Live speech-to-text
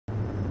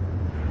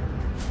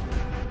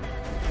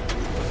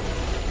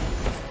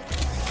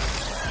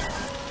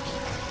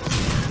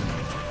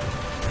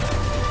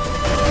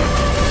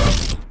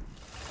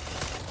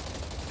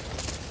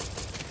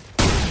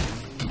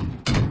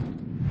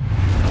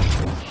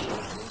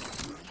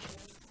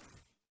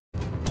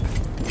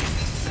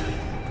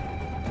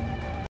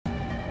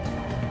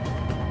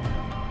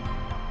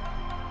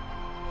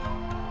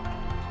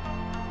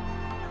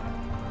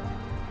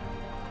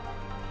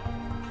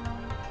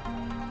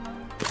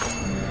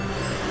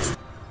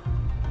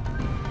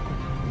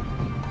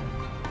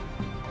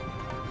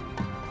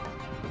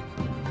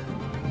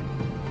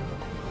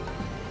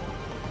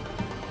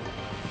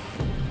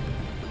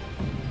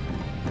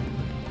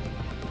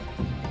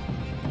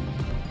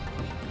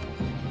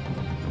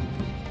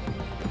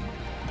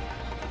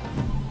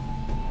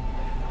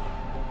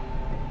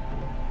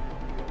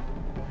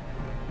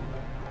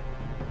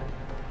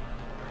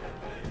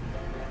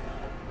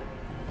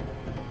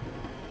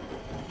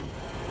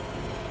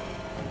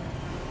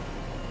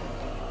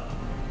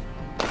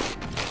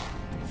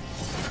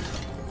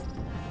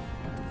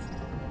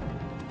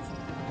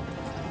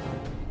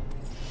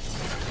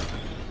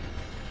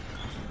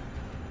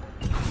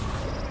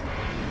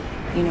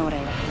You know what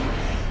I like.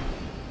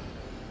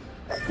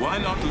 Why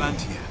not land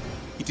here?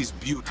 It is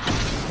beautiful.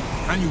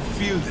 Can you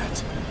feel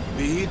that?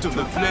 The heat of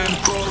the flame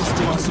calls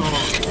to us all.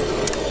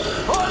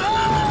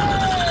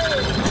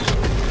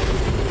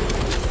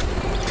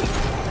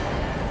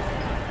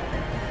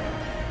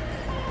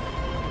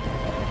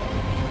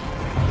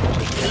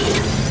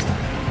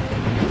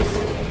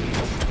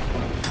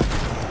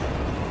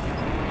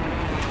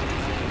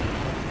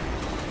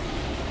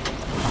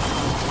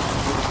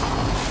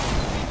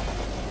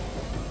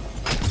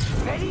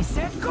 Ready,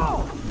 set,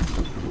 go!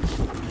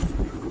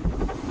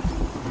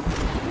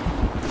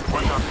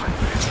 Watch out, my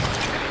friend.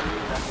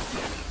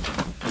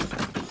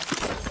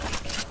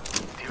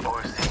 The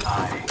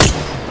OCI.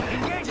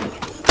 Engaging!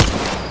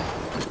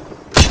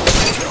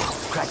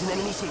 Cracked an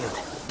enemy shield.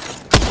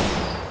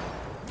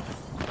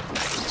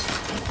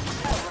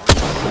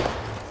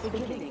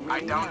 I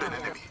downed an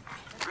enemy.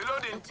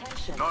 Reloading.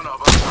 None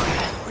of us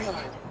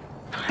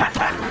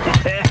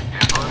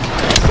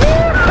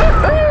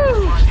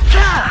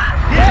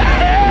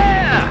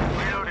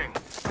Reloading.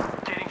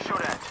 Getting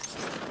shot at.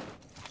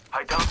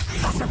 I downed.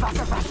 Faster,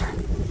 faster, faster!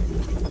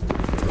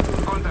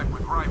 contact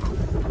with rival.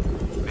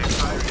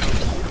 Next area.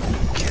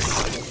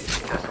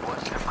 Just one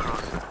step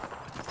closer.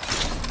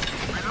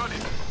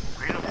 Reloading.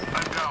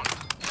 I'm down.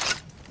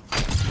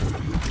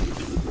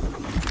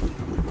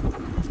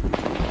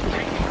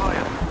 Taking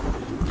fire.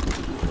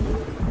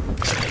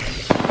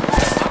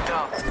 I'm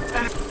down.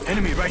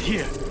 Enemy right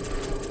here.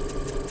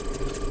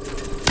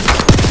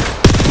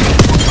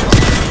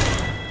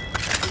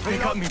 They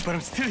got me, but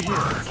I'm still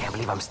here. Can't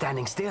believe I'm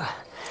standing still.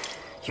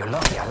 You're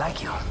lucky I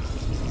like you.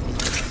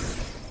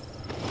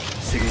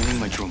 Signaling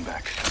my drone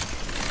back.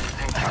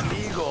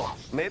 Amigo,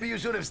 maybe you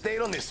should have stayed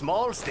on the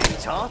small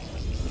stage, huh?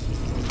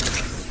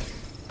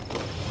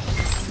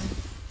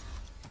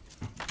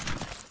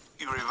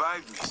 You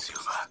revived me,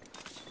 Silva.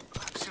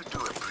 Perhaps you do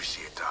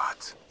appreciate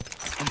that.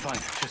 I'm fine,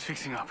 just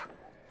fixing up.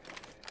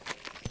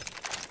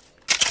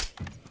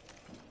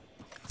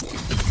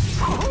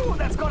 Ooh,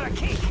 that's got a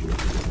kick!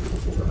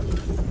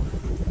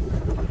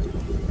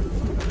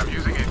 I'm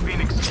using a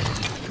Phoenix.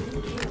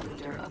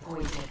 Leader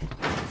appointed.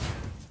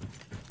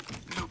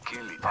 No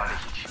kill it.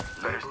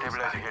 Better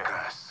stabilizer here.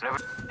 Gas. Level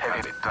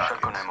heavy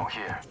shotgun ammo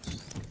here.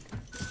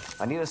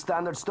 I need a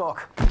standard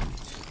stock.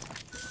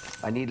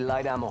 I need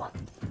light ammo.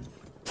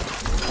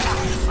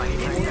 I need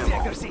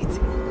Ejector seat! In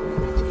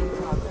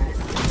progress.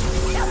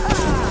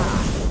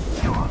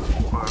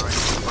 We're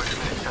already 40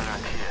 minutes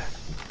around here.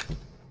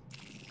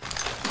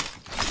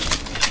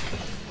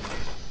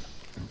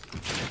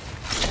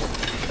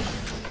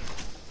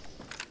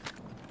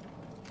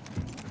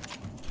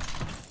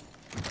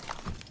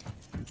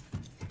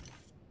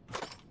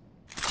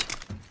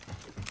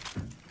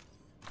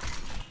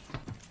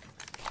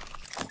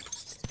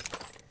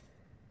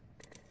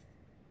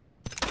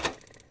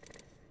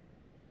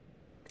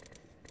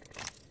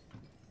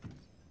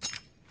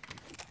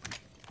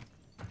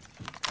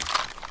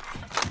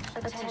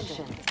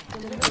 Attention.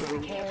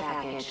 Delivering care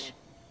package.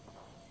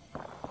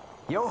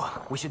 Yo,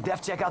 we should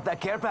def check out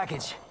that care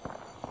package.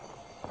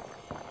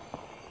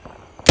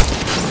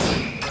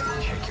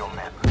 Check your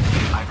map.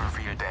 I've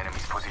revealed the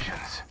enemy's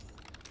positions.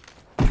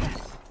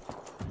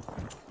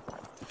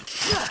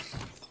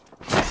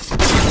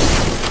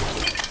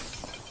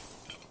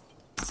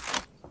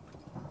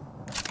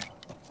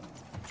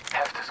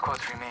 Half the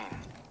squads remain.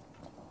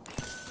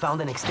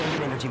 Found an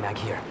extended energy mag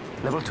here.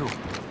 Level 2.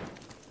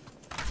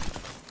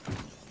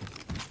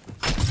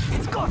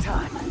 It's go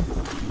time!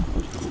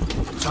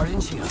 Charging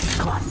shield.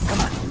 Come on, come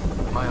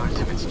on. My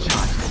ultimate's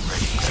charged and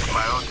ready.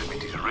 My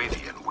ultimate is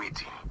ready and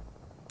waiting.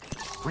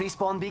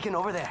 Respawn beacon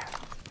over there.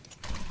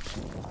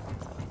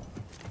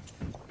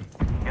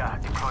 Yeah,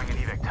 deploying an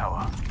evac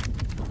tower.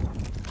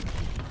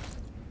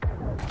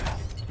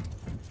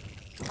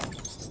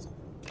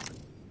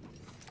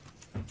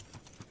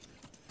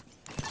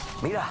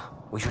 Mira,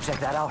 we should check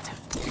that out.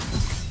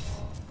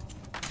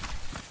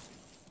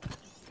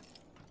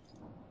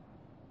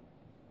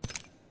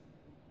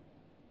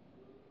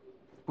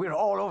 We're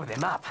all over the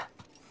map.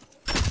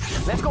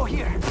 Let's go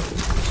here.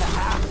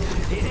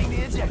 Hitting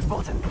the eject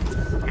button.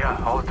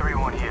 Yeah, all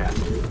 3-1 here.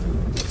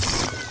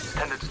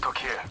 Standard stock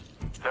here.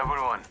 Level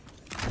 1.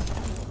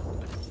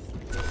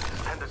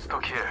 Standard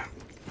stock here.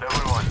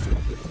 Level 1.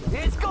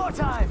 It's go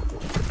time!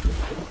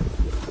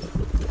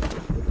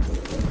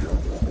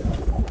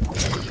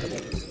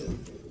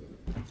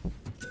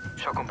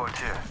 Shotgun bolt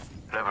here.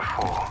 Level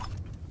 4.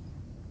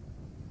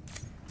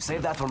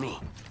 Save that for me.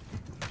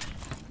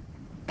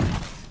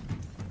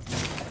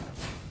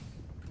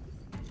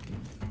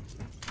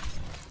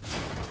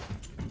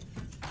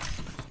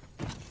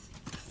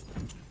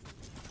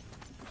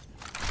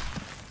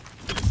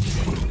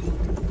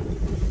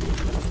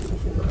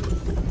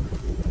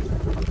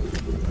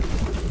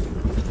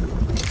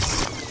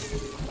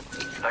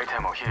 Light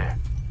ammo here.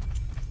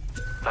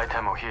 Light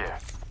ammo here.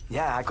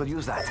 Yeah, I could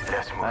use that.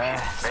 Let's move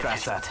here.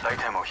 Scratch Medkit. that. Light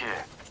ammo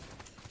here.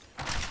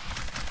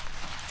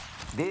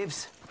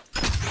 Dibs.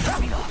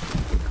 Ramiro.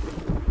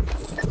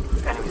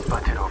 Enemy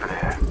spotted over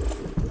there.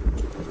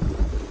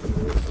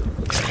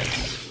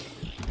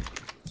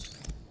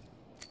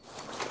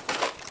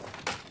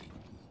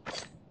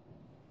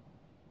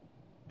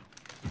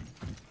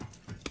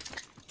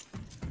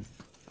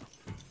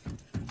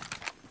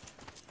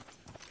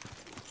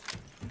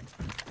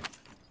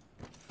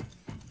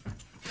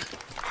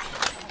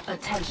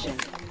 Attention.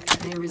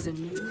 There is a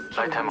new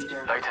Light kill ammo,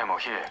 leader. light ammo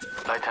here.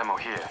 Light ammo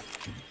here.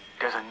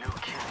 There's a new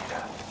kill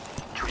leader.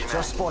 조심해.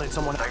 Just spotted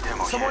someone. Light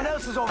ammo Someone here.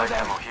 else is over light there.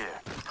 ammo here.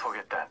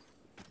 Forget that.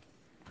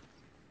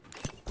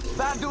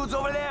 Bad dudes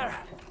over there.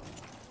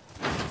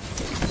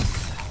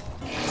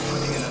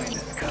 Putting an eye in the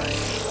sky.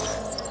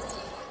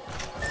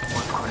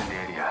 One squad in the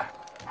area.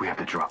 We have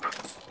to drop.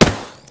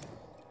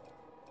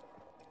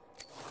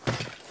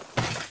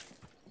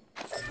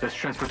 Let's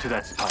transfer to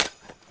that spot.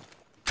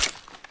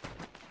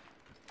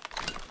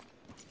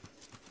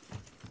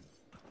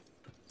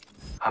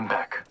 I'm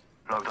back.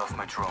 Logged off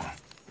my drone.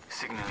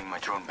 Signaling my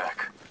drone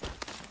back.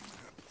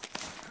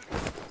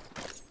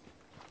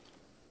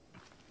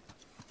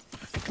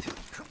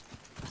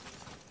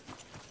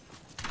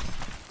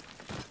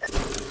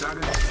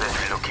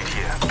 Let's relocate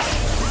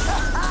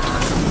here.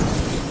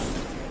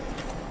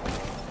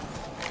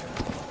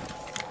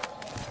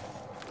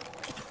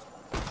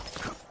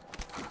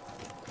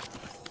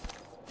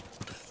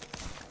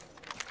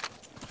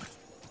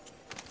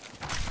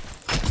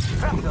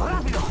 Rápido,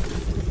 rápido.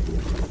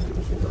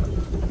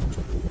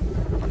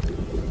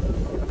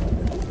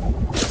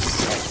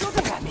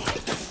 Shooting at me.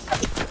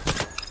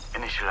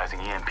 Initializing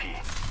EMP.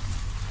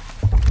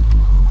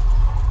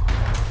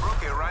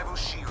 Broke a rival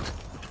shield.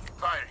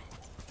 Firing.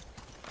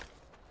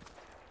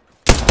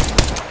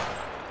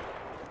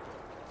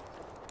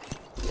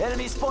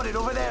 Enemy spotted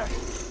over there.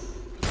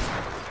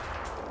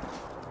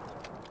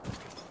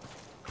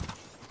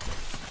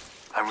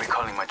 I'm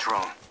recalling my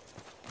drone.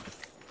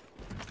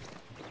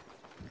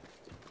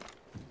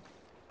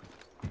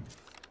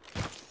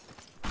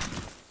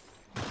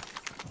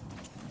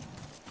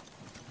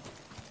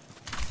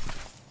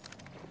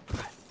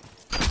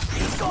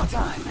 Go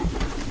time.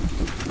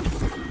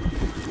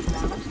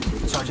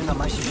 Charging up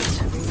my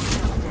shields.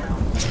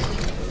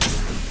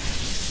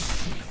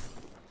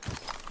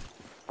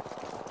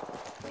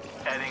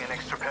 Adding an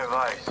extra pair of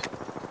eyes.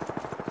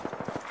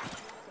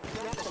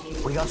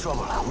 We got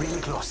trouble.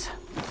 Really close.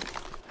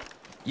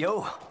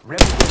 Yo,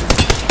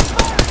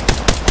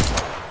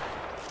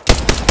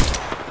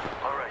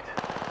 Alright.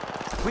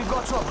 we've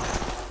got trouble.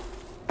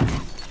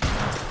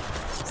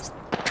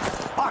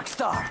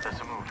 Arcstar. Let's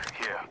move.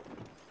 Here.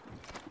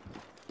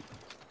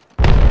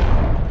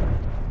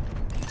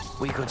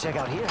 We could check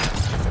out here.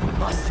 We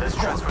must. Let's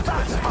transfer to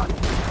that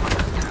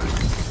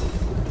spot.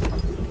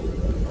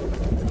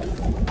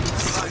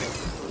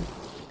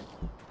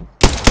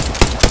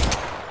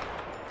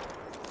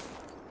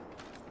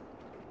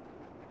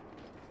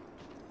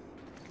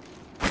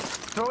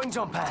 Throwing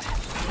jump pad.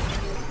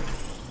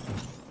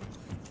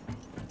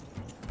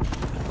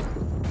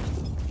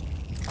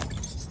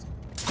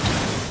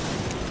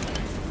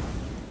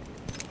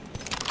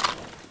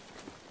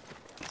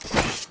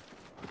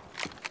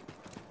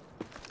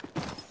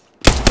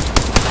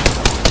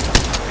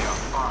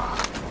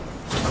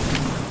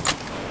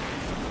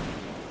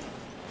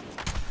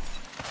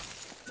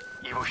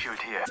 Evo shield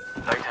here.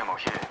 Light ammo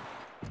here.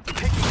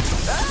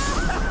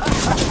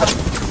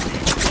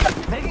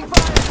 Taking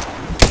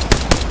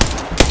fire.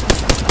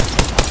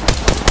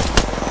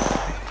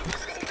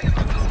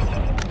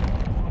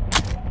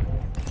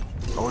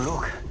 Oh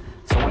look,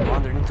 someone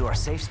wandered into our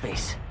safe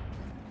space.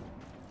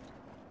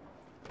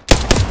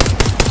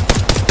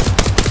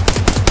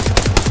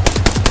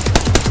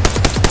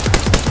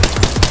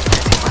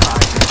 My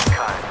eyes in the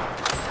sky.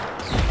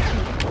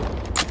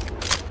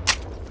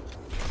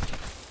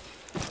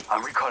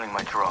 I'm recalling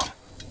my drone.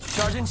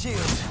 Charging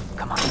shields.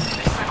 Come on.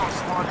 This second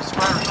squad is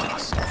firing.